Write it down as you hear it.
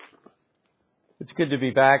It's good to be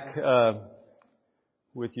back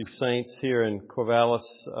with you saints here in Corvallis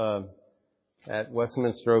at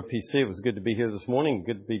Westminster OPC. It was good to be here this morning.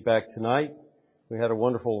 Good to be back tonight. We had a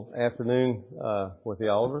wonderful afternoon with the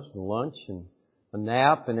Olivers, and lunch and a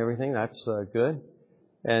nap and everything. That's good.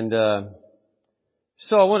 And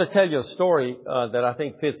so I want to tell you a story that I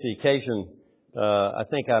think fits the occasion. I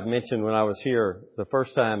think I've mentioned when I was here the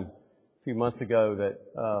first time a few months ago that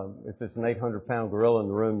if there's an 800-pound gorilla in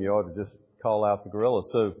the room, you ought to just call out the gorilla.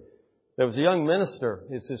 So there was a young minister.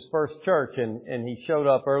 It's his first church, and he showed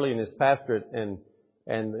up early in his pastorate, and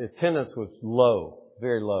the attendance was low,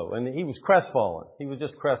 very low. And he was crestfallen. He was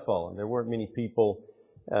just crestfallen. There weren't many people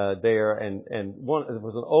there, and one, it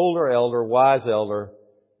was an older elder, wise elder,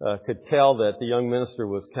 could tell that the young minister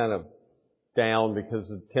was kind of down because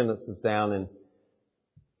the attendance was down, and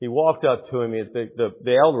he walked up to him.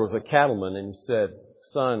 The elder was a cattleman, and he said,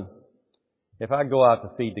 "Son, if I go out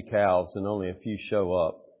to feed the cows and only a few show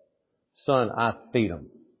up, son, I feed them."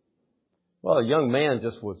 Well, the young man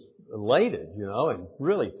just was elated, and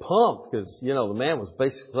really pumped because, the man was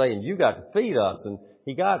basically saying, "You got to feed us." And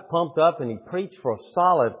he got pumped up and he preached for a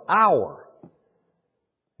solid hour.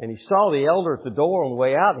 And he saw the elder at the door on the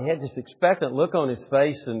way out, and he had this expectant look on his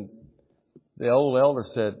face, and the old elder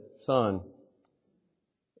said, "Son,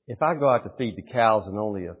 if I go out to feed the cows and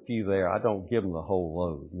only a few there, I don't give them the whole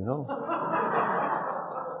load,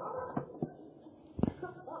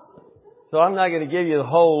 So I'm not going to give you the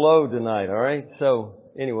whole load tonight, all right? So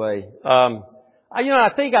anyway, I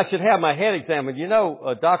think I should have my head examined.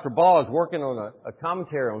 Dr. Ball is working on a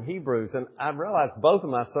commentary on Hebrews, and I realized both of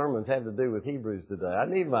my sermons have to do with Hebrews today. I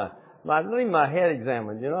need my head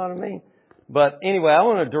examined, you know what I mean? But anyway, I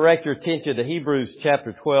want to direct your attention to Hebrews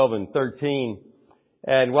chapter 12 and 13.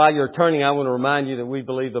 And while you're turning, I want to remind you that we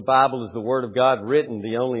believe the Bible is the Word of God written,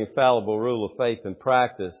 the only infallible rule of faith and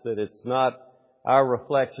practice, that it's not our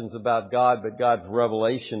reflections about God, but God's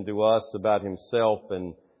revelation to us about Himself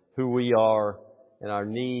and who we are and our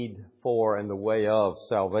need for and the way of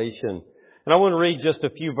salvation. And I want to read just a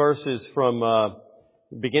few verses from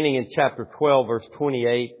beginning in chapter 12, verse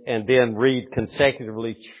 28, and then read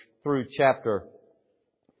consecutively through chapter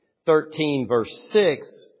 13, verse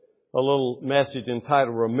 6, a little message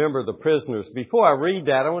entitled, "Remember the Prisoners." Before I read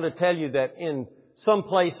that, I want to tell you that in some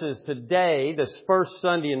places today, this first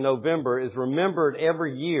Sunday in November is remembered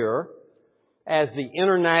every year as the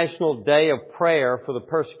International Day of Prayer for the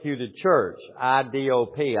Persecuted Church.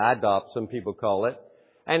 IDOP, some people call it.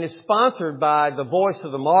 And it's sponsored by the Voice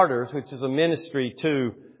of the Martyrs, which is a ministry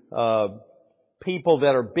to people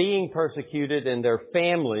that are being persecuted and their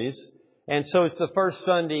families. And so it's the first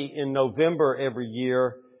Sunday in November every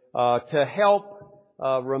year to help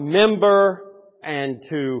remember and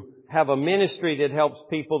to have a ministry that helps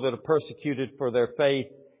people that are persecuted for their faith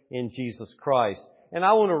in Jesus Christ. And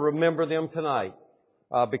I want to remember them tonight,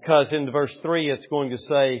 because in verse 3 it's going to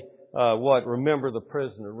say, remember the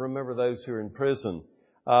prisoner, remember those who are in prison.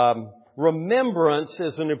 Remembrance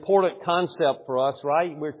is an important concept for us,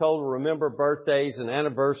 right? We're told to remember birthdays and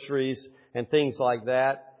anniversaries and things like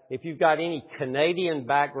that. If you've got any Canadian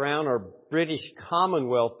background or British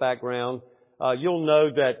Commonwealth background, you'll know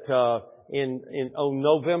that on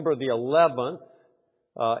November the 11th,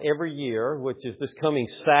 every year, which is this coming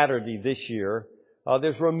Saturday this year,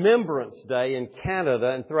 there's Remembrance Day in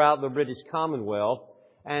Canada and throughout the British Commonwealth.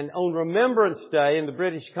 And on Remembrance Day in the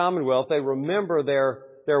British Commonwealth, they remember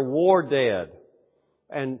their war dead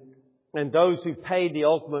and those who paid the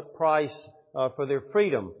ultimate price for their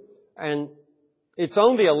freedom. And it's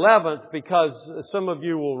on the 11th because some of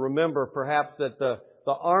you will remember perhaps that the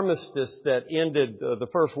armistice that ended the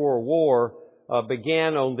First World War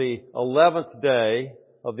began on the 11th day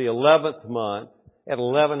of the 11th month at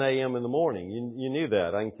 11 a.m. in the morning. You knew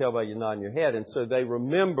that. I can tell by you nodding your head. And so they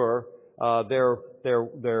remember their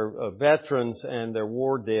veterans and their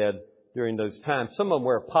war dead during those times. Some of them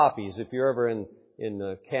wear poppies. If you're ever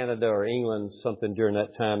in Canada or England, something during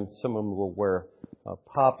that time, some of them will wear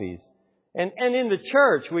poppies. And in the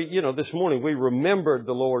church, this morning we remembered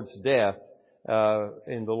the Lord's death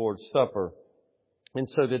in the Lord's Supper. And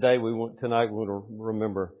so tonight we want to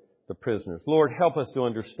remember the prisoners. Lord, help us to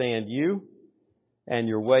understand You and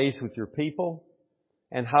Your ways with Your people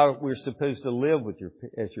and how we're supposed to live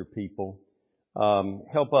as Your people.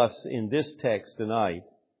 Help us in this text tonight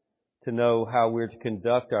to know how we're to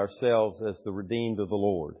conduct ourselves as the redeemed of the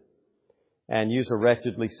Lord and use a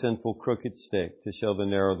wretchedly sinful crooked stick to show the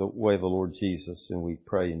narrow way of the Lord Jesus. And we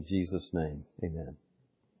pray in Jesus' name. Amen.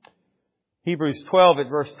 Hebrews 12 at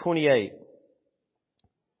verse 28.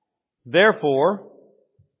 "Therefore,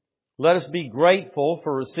 let us be grateful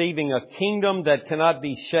for receiving a kingdom that cannot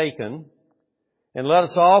be shaken, And let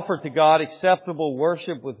us offer to God acceptable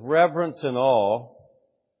worship with reverence and awe,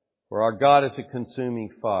 for our God is a consuming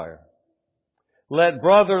fire. Let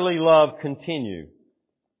brotherly love continue.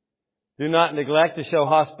 Do not neglect to show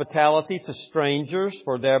hospitality to strangers,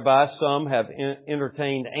 for thereby some have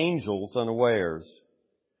entertained angels unawares.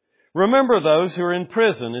 Remember those who are in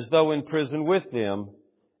prison as though in prison with them,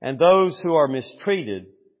 and those who are mistreated,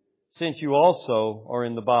 since you also are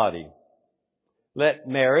in the body. Let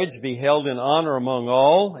marriage be held in honor among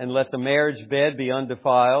all, and let the marriage bed be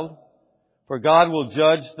undefiled, for God will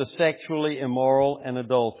judge the sexually immoral and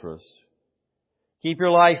adulterous. Keep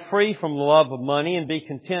your life free from the love of money and be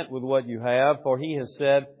content with what you have, for He has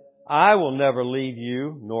said, I will never leave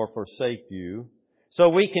you nor forsake you. So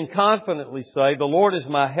we can confidently say, the Lord is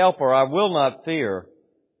my helper, I will not fear.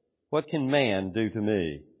 What can man do to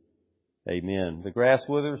me? Amen. The grass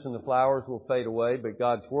withers and the flowers will fade away, but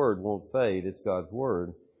God's Word won't fade. It's God's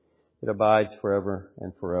Word. It abides forever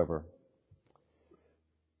and forever.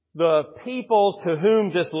 The people to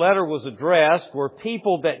whom this letter was addressed were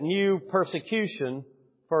people that knew persecution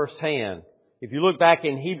firsthand. If you look back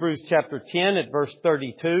in Hebrews chapter 10 at verse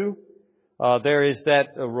 32, there is that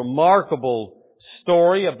remarkable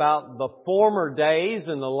story about the former days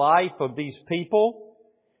in the life of these people.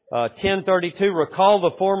 10:32, recall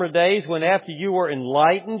the former days when after you were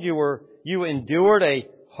enlightened, you endured a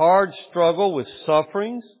hard struggle with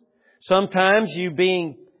sufferings, sometimes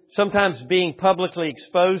being publicly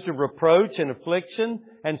exposed to reproach and affliction,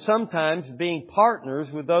 and sometimes being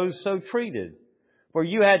partners with those so treated. For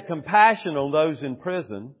you had compassion on those in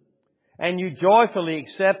prison, and you joyfully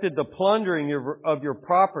accepted the plundering of your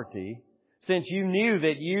property, since you knew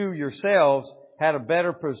that you yourselves had a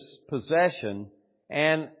better possession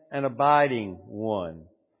and an abiding one.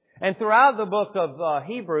 And throughout the book of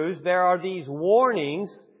Hebrews, there are these warnings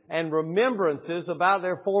and remembrances about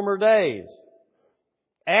their former days.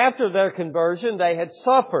 After their conversion, they had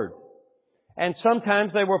suffered. And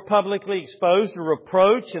sometimes they were publicly exposed to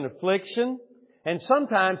reproach and affliction. And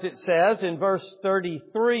sometimes it says in verse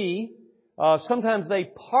 33, sometimes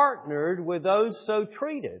they partnered with those so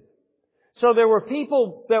treated. So there were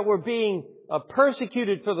people that were being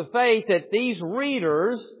persecuted for the faith that these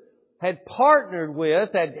readers had partnered with,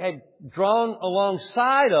 had drawn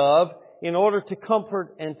alongside of in order to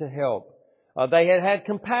comfort and to help. They had had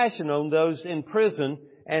compassion on those in prison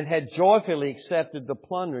and had joyfully accepted the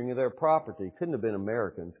plundering of their property. Couldn't have been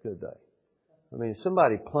Americans, could they? I mean, if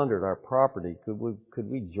somebody plundered our property, could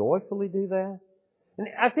we joyfully do that? And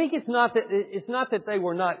I think it's not that they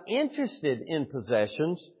were not interested in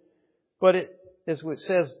possessions, but as it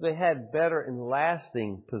says, they had better and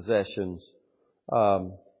lasting possessions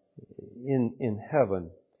in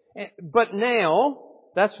heaven. But now,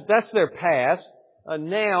 that's their past.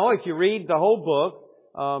 Now, if you read the whole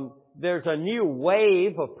book, there's a new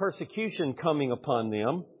wave of persecution coming upon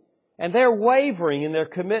them. And they're wavering in their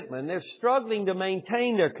commitment. They're struggling to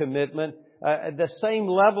maintain their commitment, the same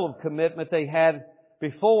level of commitment they had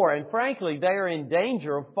before. And frankly, they are in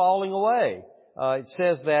danger of falling away. It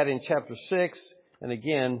says that in chapter 6 and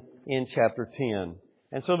again in chapter 10.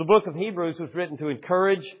 And so the book of Hebrews was written to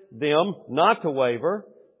encourage them not to waver,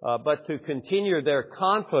 but to continue their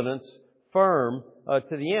confidence firm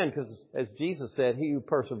to the end. Because as Jesus said, he who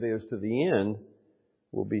perseveres to the end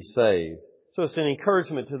will be saved. So it's an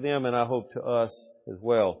encouragement to them, and I hope to us as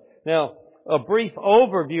well. Now, a brief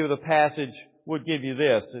overview of the passage would give you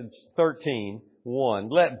this. It's 13:1.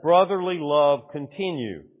 Let brotherly love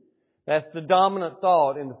continue. That's the dominant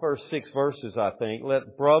thought in the first 6 verses, I think.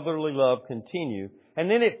 Let brotherly love continue. And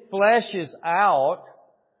then it fleshes out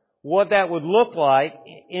what that would look like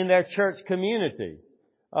in their church community.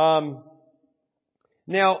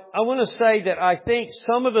 Now, I want to say that I think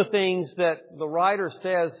some of the things that the writer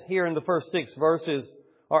says here in the first 6 verses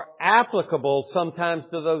are applicable sometimes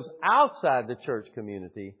to those outside the church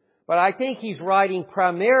community. But I think he's writing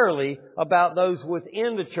primarily about those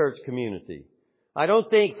within the church community. I don't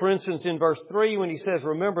think, for instance, in verse 3 when he says,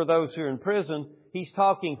 remember those who are in prison, he's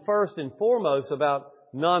talking first and foremost about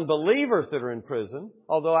non-believers that are in prison,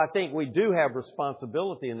 although I think we do have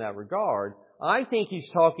responsibility in that regard. I think he's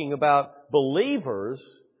talking about believers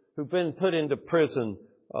who've been put into prison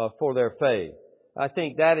for their faith. I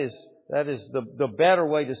think that is the better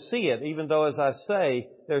way to see it, even though, as I say,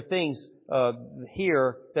 there are things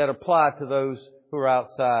here that apply to those who are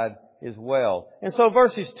outside as well. And so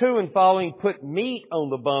verses 2 and following put meat on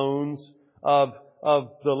the bones of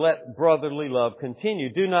the let brotherly love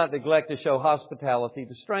continue. Do not neglect to show hospitality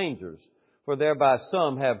to strangers, for thereby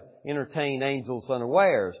some have entertained angels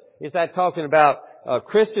unawares. Is that talking about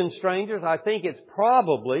Christian strangers? I think it's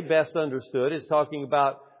probably best understood as talking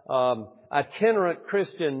about itinerant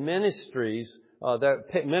Christian ministries,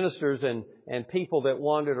 ministers and people that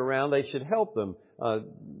wandered around. They should help them.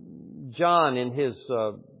 John, in his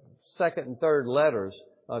second and third letters,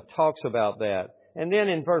 talks about that. And then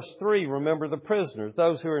in verse 3, remember the prisoners,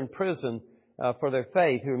 those who are in prison for their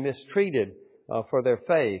faith, who are mistreated for their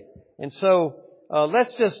faith. And so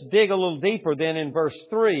let's just dig a little deeper then in verse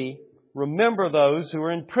 3. Remember those who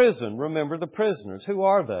are in prison. Remember the prisoners. Who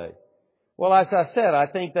are they? Well, as I said, I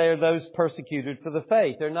think they are those persecuted for the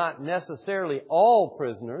faith. They're not necessarily all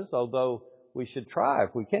prisoners, although we should try, if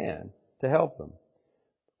we can, to help them.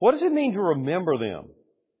 What does it mean to remember them?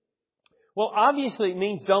 Well, obviously it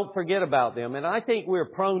means don't forget about them. And I think we're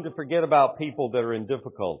prone to forget about people that are in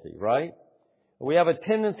difficulty, right? We have a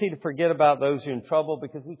tendency to forget about those who are in trouble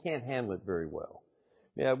because we can't handle it very well.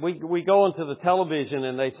 Yeah, we go into the television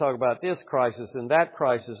and they talk about this crisis and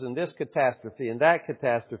this catastrophe and that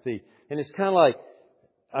catastrophe. And it's kind of like,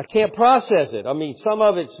 I can't process it. I mean, some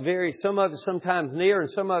of it's sometimes near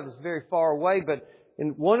and some of it's very far away. But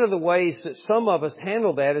one of the ways that some of us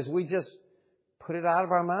handle that is we just put it out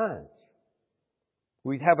of our minds.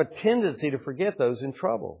 We have a tendency to forget those in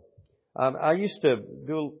trouble. I used to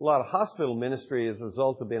do a lot of hospital ministry as a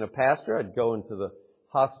result of being a pastor. I'd go into the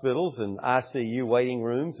hospitals and ICU waiting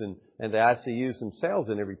rooms and the ICUs themselves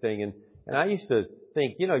and everything. And I used to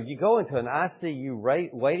think, you go into an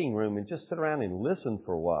ICU waiting room and just sit around and listen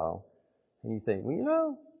for a while. And you think,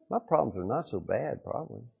 well, my problems are not so bad,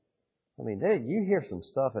 probably. I mean, you hear some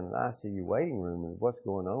stuff in an ICU waiting room and what's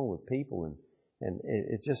going on with people and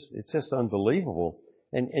it's just unbelievable.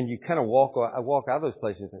 And you kind of walk out of those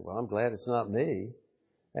places and think, well, I'm glad it's not me.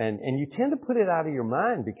 And you tend to put it out of your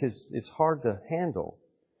mind because it's hard to handle.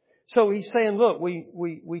 So he's saying, look,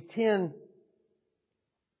 we tend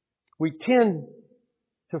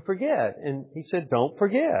to forget. And he said, don't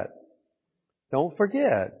forget. Don't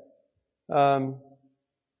forget.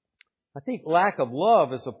 I think lack of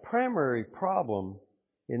love is a primary problem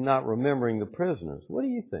in not remembering the prisoners. What do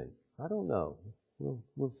you think? I don't know.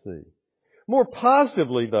 We'll see. More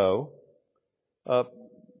positively, though,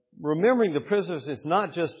 remembering the prisoners is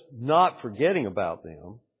not just not forgetting about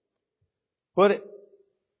them, but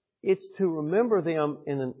it's to remember them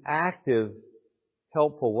in an active,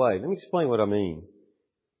 helpful way. Let me explain what I mean.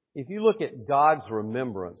 If you look at God's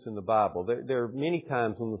remembrance in the Bible, there are many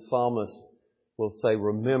times when the psalmist will say,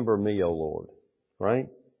 remember me, O Lord, right?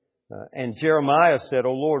 And Jeremiah said,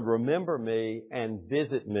 O Lord, remember me and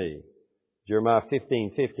visit me. Jeremiah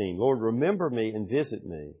 15:15. Lord, remember me and visit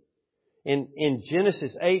me. In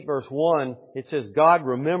Genesis 8 verse 1, it says, God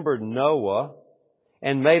remembered Noah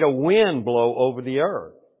and made a wind blow over the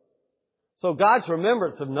earth. So God's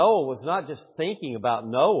remembrance of Noah was not just thinking about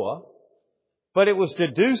Noah, but it was to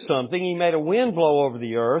do something. He made a wind blow over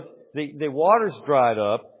the earth. The waters dried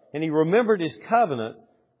up, and He remembered His covenant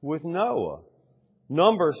with Noah.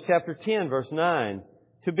 Numbers chapter 10 verse 9.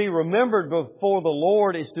 To be remembered before the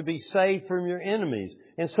Lord is to be saved from your enemies.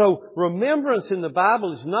 And so remembrance in the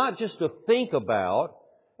Bible is not just to think about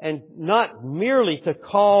and not merely to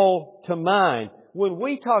call to mind. When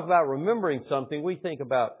we talk about remembering something, we think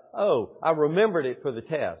about, oh, I remembered it for the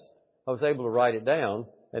test. I was able to write it down,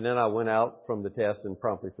 and then I went out from the test and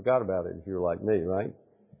promptly forgot about it, if you're like me, right?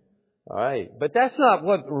 All right. But that's not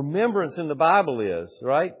what remembrance in the Bible is,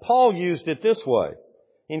 right? Paul used it this way.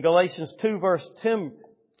 In Galatians 2 verse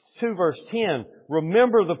 10,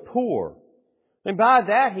 remember the poor. And by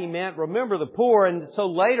that he meant remember the poor. And so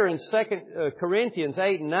later in 2 Corinthians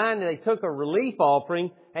 8 and 9, they took a relief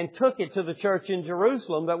offering and took it to the church in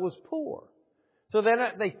Jerusalem that was poor. So then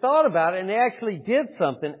they thought about it and they actually did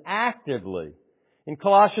something actively. In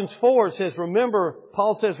Colossians 4 it says,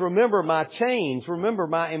 Paul says, remember my chains, remember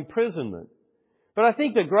my imprisonment. But I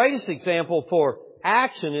think the greatest example for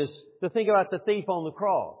action is to think about the thief on the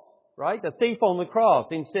cross. Right? The thief on the cross.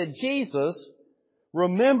 And said, Jesus,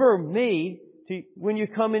 remember me when you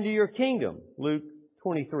come into your kingdom. Luke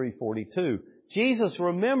 23:42. Jesus,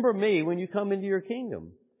 remember me when you come into your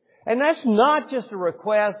kingdom. And that's not just a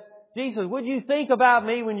request. Jesus, would you think about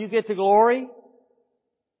me when you get to glory?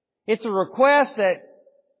 It's a request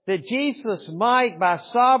that Jesus might, by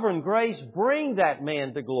sovereign grace, bring that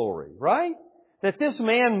man to glory. Right? That this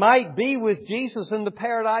man might be with Jesus in the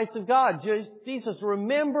paradise of God. Jesus,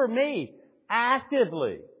 remember me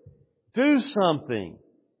actively. Do something.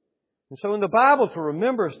 And so in the Bible, to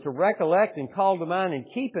remember is to recollect and call to mind and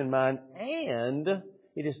keep in mind, and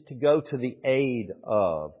it is to go to the aid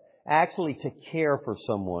of. Actually to care for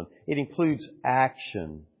someone. It includes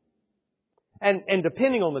action. And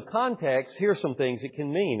depending on the context, here's some things it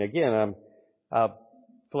can mean. Again, I'll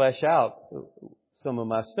flesh out some of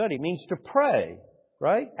my study. It means to pray,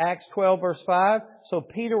 right? Acts 12 verse 5. So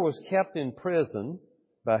Peter was kept in prison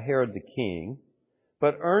by Herod the king,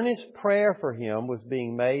 but earnest prayer for him was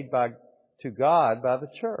being made to God by the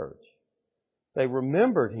church. They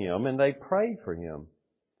remembered him and they prayed for him.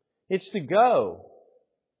 It's to go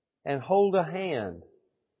and hold a hand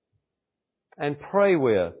and pray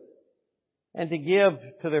with and to give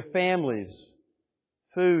to their families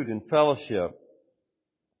food and fellowship.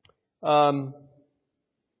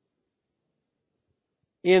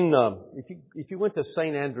 If you went to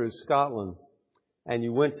St. Andrews, Scotland, and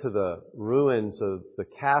you went to the ruins of the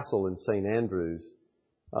castle in St. Andrews,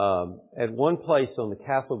 at one place on the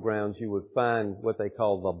castle grounds you would find what they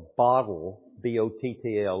call the Bottle,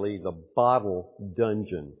 B-O-T-T-L-E, the Bottle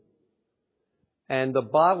Dungeon. And the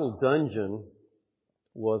Bottle Dungeon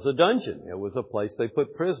was a dungeon. It was a place they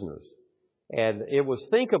put prisoners. And it was,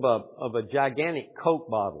 think of a gigantic Coke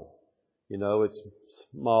bottle. You know, it's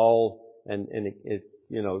small and it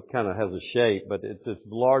kind of has a shape, but it's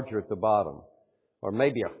larger at the bottom. Or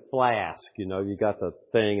maybe a flask, you got the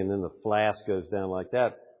thing and then the flask goes down like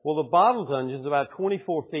that. Well, the Bottle Dungeon is about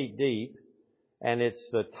 24 feet deep, and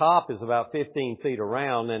the top is about 15 feet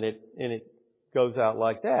around, and it goes out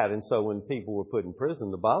like that. And so when people were put in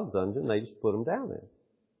prison, the Bottle Dungeon, they just put them down there.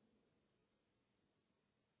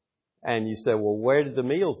 And you say, well, where did the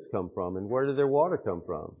meals come from, and where did their water come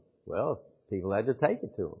from? Well, people had to take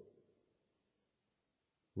it to them.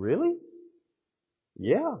 Really?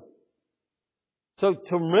 Yeah. So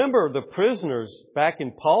to remember the prisoners back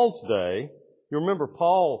in Paul's day, you remember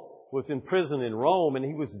Paul was in prison in Rome and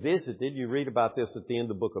he was visited. You read about this at the end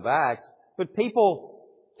of the book of Acts. But people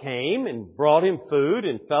came and brought him food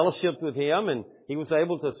and fellowshiped with him, and he was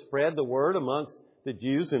able to spread the word amongst the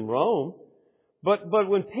Jews in Rome. But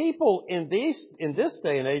when people in this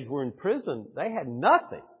day and age were in prison, they had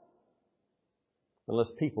nothing unless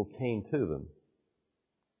people came to them.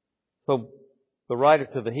 So the writer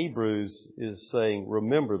to the Hebrews is saying,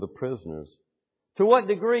 remember the prisoners. To what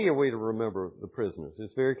degree are we to remember the prisoners?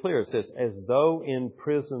 It's very clear. It says, as though in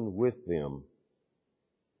prison with them,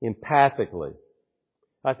 empathically.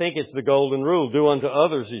 I think it's the golden rule. Do unto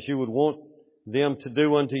others as you would want them to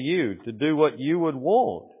do unto you. To do what you would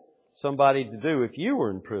want somebody to do if you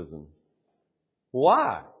were in prison.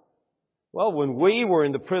 Why? Well, when we were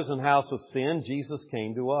in the prison house of sin, Jesus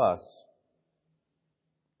came to us.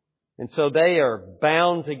 And so they are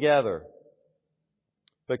bound together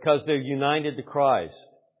because they're united to Christ.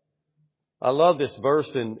 I love this verse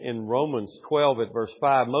in Romans 12 at verse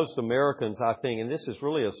 5. Most Americans, I think, and this is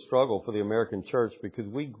really a struggle for the American church because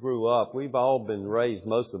we've all been raised,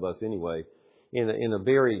 most of us anyway, in a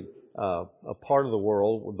very a part of the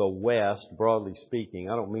world, the West, broadly speaking.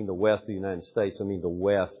 I don't mean the West of the United States. I mean the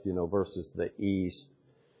West, versus the East.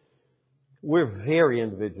 We're very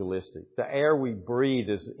individualistic. The air we breathe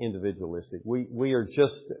is individualistic. We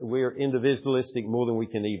are individualistic more than we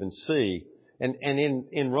can even see. And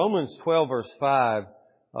in Romans 12 verse 5,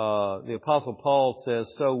 the Apostle Paul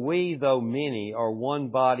says, so we, though many, are one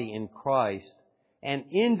body in Christ and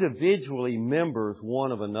individually members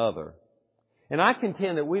one of another. And I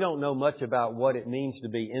contend that we don't know much about what it means to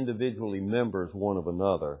be individually members one of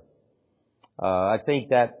another. I think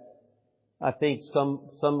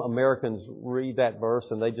some Americans read that verse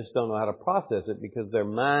and they just don't know how to process it because their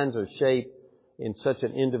minds are shaped in such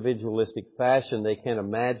an individualistic fashion they can't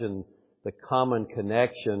imagine the common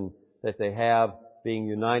connection that they have being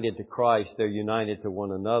united to Christ. They're united to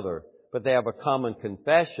one another. But they have a common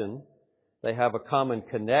confession. They have a common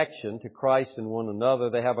connection to Christ and one another.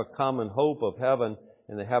 They have a common hope of heaven,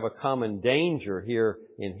 and they have a common danger here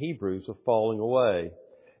in Hebrews of falling away.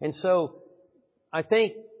 And so I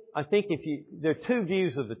think there are two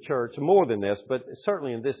views of the church, more than this, but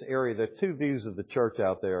certainly in this area, there are two views of the church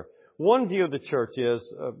out there. One view of the church is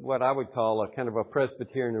what I would call a kind of a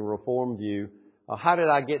Presbyterian and Reformed view. How did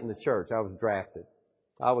I get in the church? I was drafted.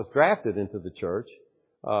 I was drafted into the church.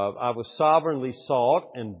 I was sovereignly sought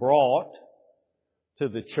and brought to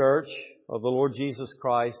the church of the Lord Jesus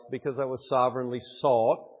Christ because I was sovereignly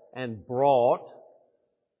sought and brought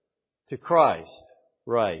to Christ.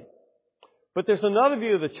 Right. But there's another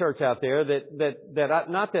view of the church out there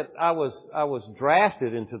not that I was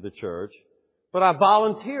drafted into the church, but I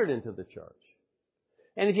volunteered into the church.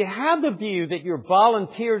 And if you have the view that you're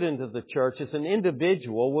volunteered into the church as an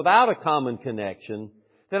individual without a common connection,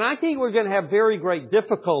 then I think we're going to have very great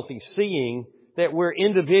difficulty seeing that we're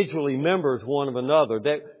individually members one of another,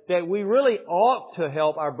 that we really ought to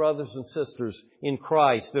help our brothers and sisters in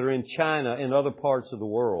Christ that are in China and other parts of the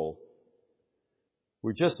world.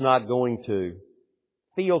 We're just not going to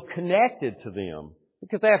feel connected to them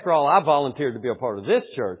Because after all, I volunteered to be a part of this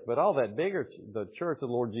church, but all that bigger, the Church of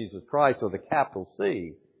the Lord Jesus Christ, or the capital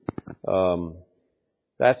C,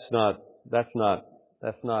 that's not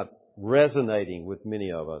resonating with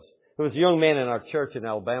many of us. There was a young man in our church in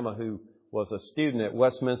Alabama who was a student at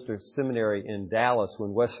Westminster Seminary in Dallas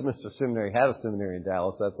when Westminster Seminary had a seminary in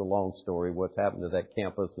Dallas. That's a long story, what's happened to that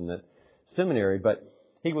campus and that seminary. But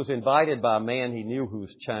he was invited by a man he knew who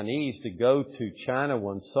was Chinese to go to China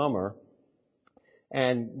one summer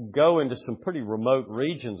and go into some pretty remote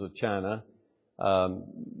regions of China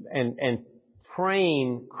and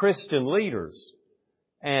train Christian leaders.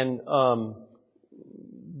 And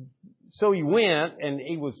so he went, and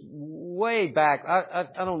he was way back.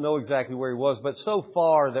 I don't know exactly where he was, but so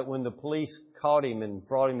far that when the police caught him and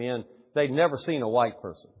brought him in, they'd never seen a white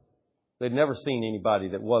person. They'd never seen anybody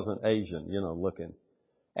that wasn't Asian, looking.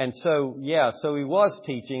 And so he was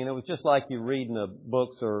teaching, and it was just like you read in the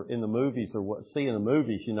books or in the movies or see in the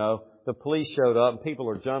movies, The police showed up, and people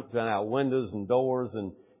are jumping out windows and doors,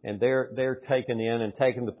 and they're taken in and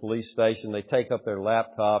taken to the police station. They take up their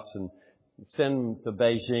laptops and send them to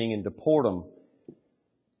Beijing and deport them.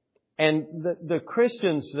 And the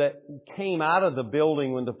Christians that came out of the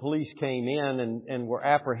building when the police came in and were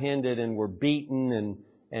apprehended and were beaten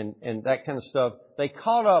and that kind of stuff, they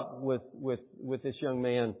caught up with this young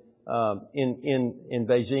man in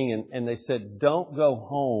Beijing, and they said, "Don't go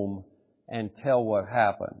home and tell what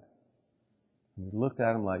happened." And he looked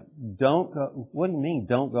at him like, "Don't go." What do you mean,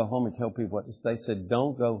 don't go home and tell people what? They said,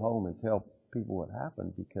 "Don't go home and tell people what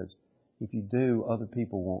happened, because if you do, other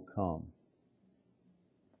people won't come.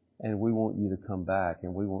 And we want you to come back,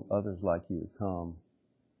 and we want others like you to come."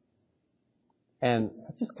 And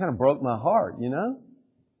it just kind of broke my heart,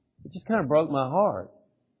 It just kind of broke my heart.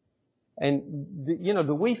 And,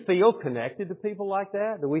 do we feel connected to people like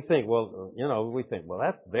that? Do we think, well,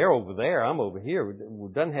 they're over there, I'm over here.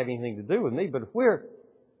 It doesn't have anything to do with me. But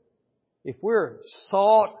if we're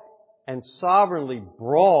sought and sovereignly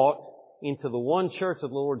brought into the one church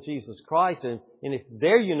of the Lord Jesus Christ, and if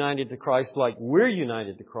they're united to Christ like we're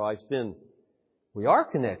united to Christ, then we are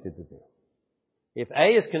connected to them. If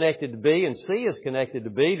A is connected to B and C is connected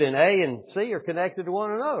to B, then A and C are connected to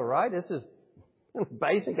one another, right? This is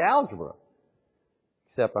basic algebra.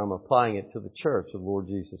 Except I'm applying it to the church of the Lord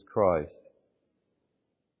Jesus Christ.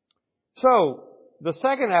 So, the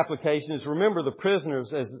second application is remember the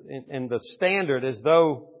prisoners and the standard as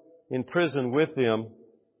though in prison with them.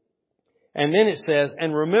 And then it says,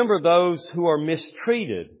 and remember those who are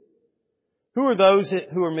mistreated. Who are those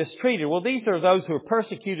who are mistreated? Well, these are those who are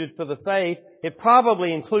persecuted for the faith. It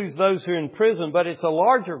probably includes those who are in prison, but it's a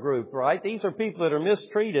larger group, right? These are people that are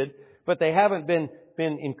mistreated, but they haven't been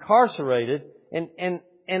incarcerated.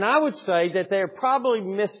 And I would say that they're probably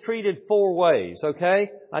mistreated 4 ways,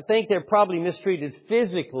 okay? I think they're probably mistreated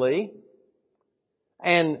physically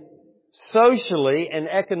and socially and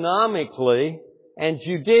economically and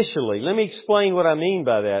judicially. Let me explain what I mean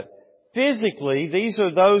by that. Physically, these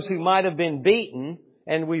are those who might have been beaten,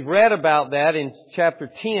 and we've read about that in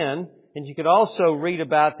chapter 10, and you could also read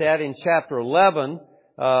about that in chapter 11.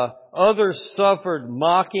 Others suffered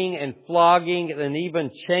mocking and flogging and even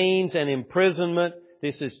chains and imprisonment.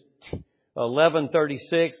 This is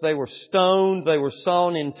 11:36. They were stoned, they were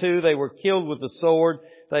sawn in two, they were killed with the sword.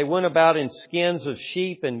 They went about in skins of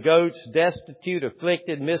sheep and goats, destitute,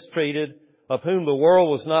 afflicted, mistreated, of whom the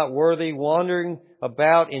world was not worthy, wandering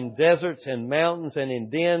about in deserts and mountains and in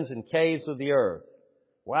dens and caves of the earth.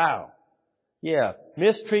 Wow. Yeah,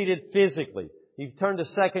 mistreated physically. You turn to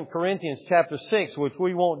 2 Corinthians chapter 6, which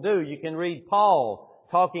we won't do. You can read Paul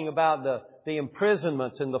talking about the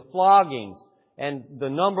imprisonments and the floggings and the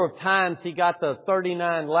number of times he got the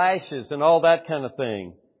 39 lashes and all that kind of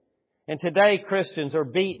thing. And today Christians are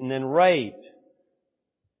beaten and raped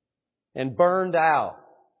and burned out.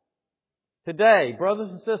 Today, brothers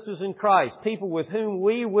and sisters in Christ, people with whom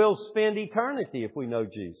we will spend eternity if we know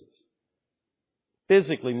Jesus.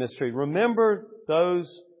 Physically mistreated. Remember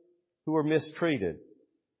those who are mistreated.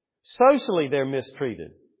 Socially, they're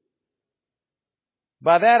mistreated.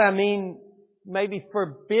 By that I mean maybe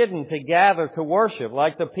forbidden to gather to worship,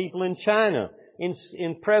 like the people in China.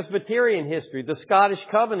 In Presbyterian history, the Scottish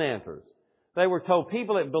Covenanters. They were told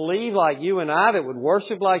people that believe like you and I, that would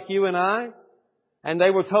worship like you and I, and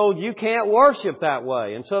they were told you can't worship that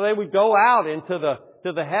way. And so they would go out into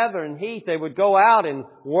the heather and heath. They would go out and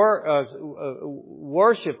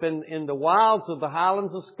worship in the wilds of the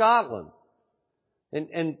Highlands of Scotland.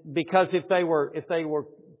 And because if they were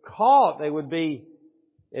caught, they would be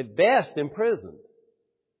at best imprisoned.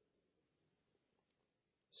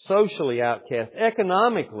 socially outcast,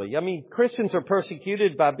 economically. I mean, Christians are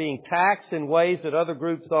persecuted by being taxed in ways that other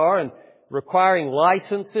groups are and requiring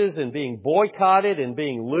licenses and being boycotted and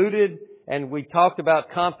being looted. And we talked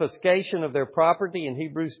about confiscation of their property in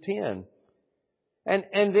Hebrews 10. And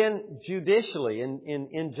then judicially, in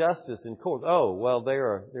injustice in court. Oh, well,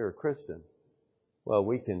 they're a Christian. Well,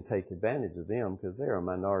 we can take advantage of them because they're a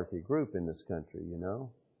minority group in this country, you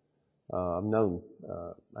know. I knew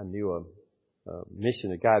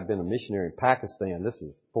a guy had been a missionary in Pakistan. This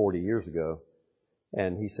is 40 years ago.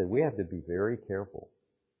 And he said, we have to be very careful.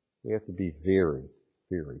 We have to be very,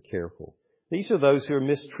 very careful. These are those who are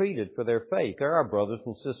mistreated for their faith. They're our brothers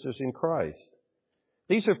and sisters in Christ.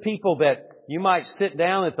 These are people that you might sit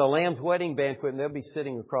down at the Lamb's wedding banquet and they'll be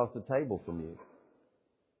sitting across the table from you.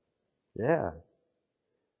 Yeah.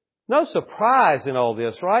 No surprise in all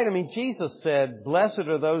this, right? I mean, Jesus said, blessed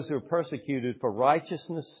are those who are persecuted for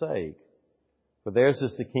righteousness' sake, for theirs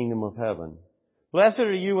is the kingdom of heaven. Blessed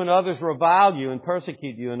are you when others revile you and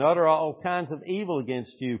persecute you and utter all kinds of evil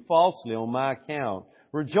against you falsely on my account.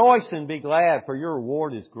 Rejoice and be glad, for your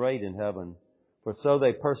reward is great in heaven. For so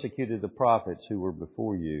they persecuted the prophets who were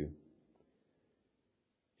before you.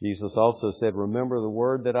 Jesus also said, remember the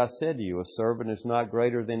word that I said to you, a servant is not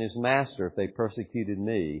greater than his master. If they persecuted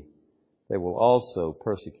me, they will also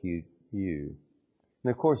persecute you.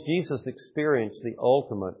 And of course, Jesus experienced the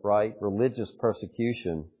ultimate, right, religious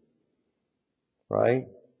persecution, right?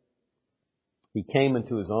 He came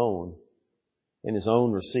into his own, and his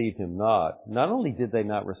own received him not. Not only did they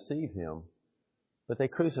not receive him, but they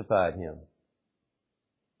crucified him.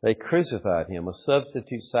 They crucified him, a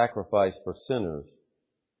substitute sacrifice for sinners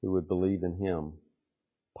who would believe in him.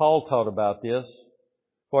 Paul taught about this.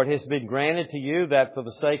 For it has been granted to you that for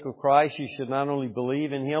the sake of Christ you should not only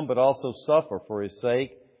believe in him, but also suffer for his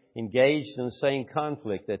sake, engaged in the same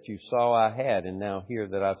conflict that you saw I had and now hear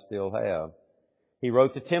that I still have. He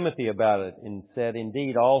wrote to Timothy about it and said,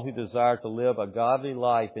 indeed, all who desire to live a godly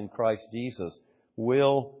life in Christ Jesus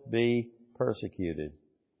will be persecuted.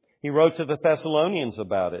 He wrote to the Thessalonians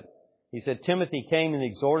about it. He said, Timothy came and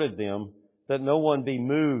exhorted them that no one be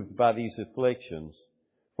moved by these afflictions.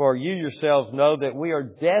 For you yourselves know that we are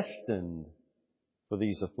destined for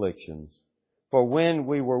these afflictions. For when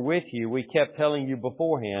we were with you, we kept telling you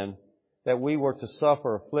beforehand that we were to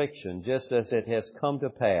suffer affliction, just as it has come to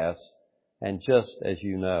pass, and just as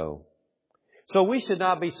you know. So we should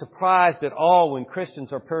not be surprised at all when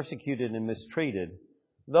Christians are persecuted and mistreated.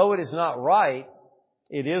 Though it is not right,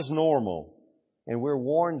 it is normal. And we're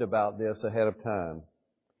warned about this ahead of time.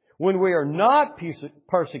 When we are not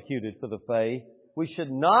persecuted for the faith, we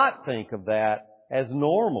should not think of that as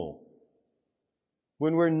normal.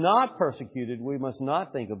 When we're not persecuted, we must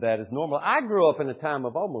not think of that as normal. I grew up in a time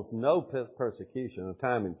of almost no persecution, a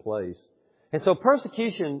time and place. And so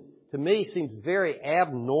persecution to me seems very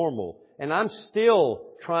abnormal. And I'm still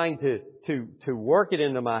trying to work it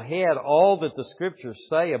into my head all that the Scriptures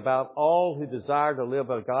say about all who desire to live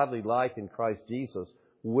a godly life in Christ Jesus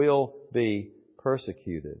will be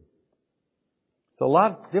persecuted. It's a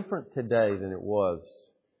lot different today than it was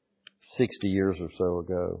 60 years or so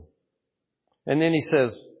ago. And then he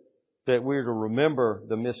says that we're to remember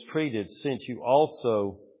the mistreated since you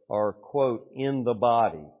also are, quote, in the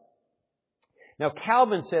body. Now,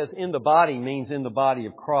 Calvin says in the body means in the body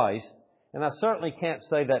of Christ. And I certainly can't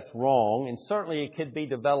say that's wrong, and certainly it could be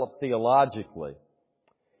developed theologically.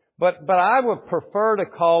 But I would prefer to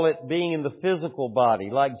call it being in the physical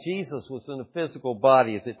body, like Jesus was in the physical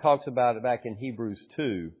body, as it talks about it back in Hebrews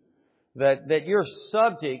 2. That you're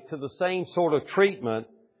subject to the same sort of treatment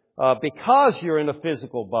because you're in a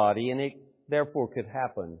physical body, and it therefore could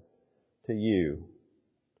happen to you.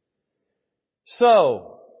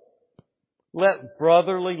 So, let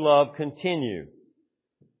brotherly love continue.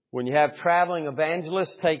 When you have traveling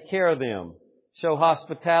evangelists, take care of them. Show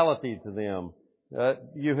hospitality to them.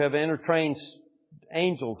 You have entertained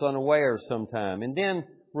angels unawares sometime. And then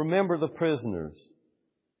remember the prisoners.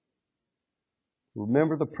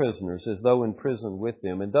 Remember the prisoners as though in prison with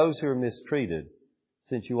them. And those who are mistreated,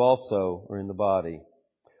 since you also are in the body.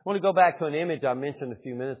 I want to go back to an image I mentioned a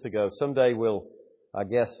few minutes ago. Someday we'll, I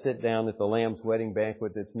guess, sit down at the Lamb's wedding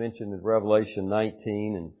banquet that's mentioned in Revelation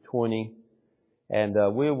 19 and 20. And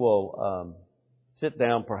we will sit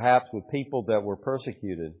down perhaps with people that were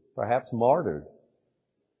persecuted, perhaps martyred.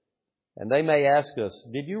 And they may ask us,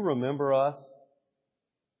 did you remember us?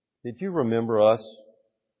 Did you remember us?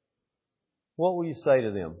 What will you say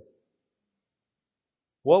to them?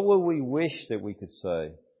 What will we wish that we could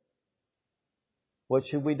say? What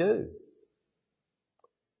should we do?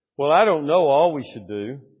 Well, I don't know all we should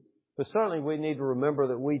do, But certainly we need to remember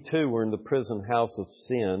that we too were in the prison house of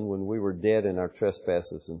sin when we were dead in our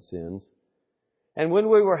trespasses and sins. And when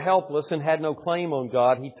we were helpless and had no claim on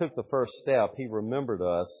God, He took the first step. He remembered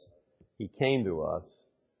us. He came to us.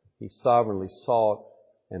 He sovereignly sought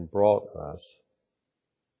and brought us.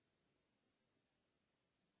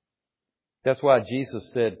 That's why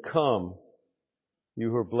Jesus said, "Come, you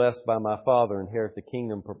who are blessed by my Father, inherit the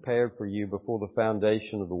kingdom prepared for you before the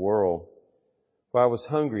foundation of the world. For I was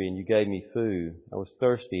hungry and you gave me food. I was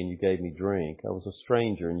thirsty and you gave me drink. I was a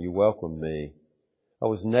stranger and you welcomed me. I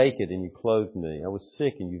was naked and you clothed me. I was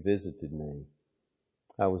sick and you visited me.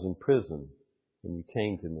 I was in prison and you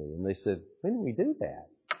came to me." And they said, "When did we do that?"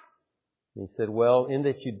 And He said, "Well, in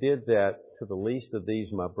that you did that to the least of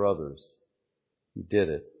these, my brothers, you did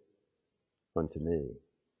it unto me."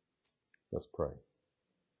 Let's pray.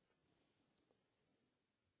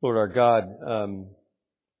 Lord our God,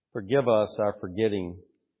 forgive us our forgetting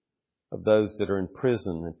of those that are in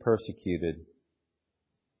prison and persecuted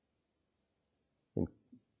and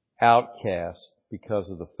outcast because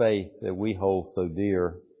of the faith that we hold so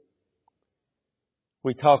dear.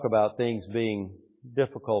 We talk about things being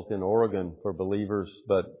difficult in Oregon for believers,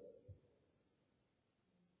 but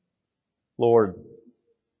Lord,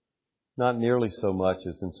 not nearly so much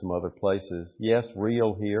as in some other places. Yes,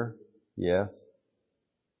 real here, yes,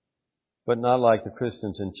 but not like the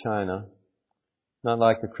Christians in China, not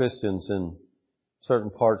like the Christians in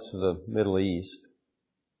certain parts of the Middle East.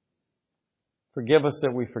 Forgive us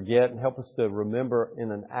that we forget, and help us to remember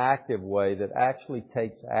in an active way that actually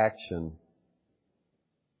takes action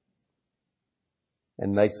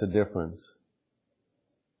and makes a difference.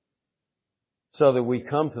 So that we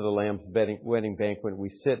come to the Lamb's wedding banquet, we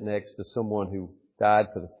sit next to someone who died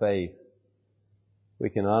for the faith.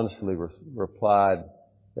 We can honestly reply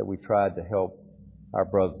that we tried to help our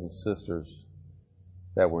brothers and sisters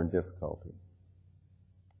that were in difficulty.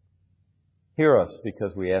 Hear us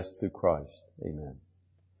because we ask through Christ. Amen.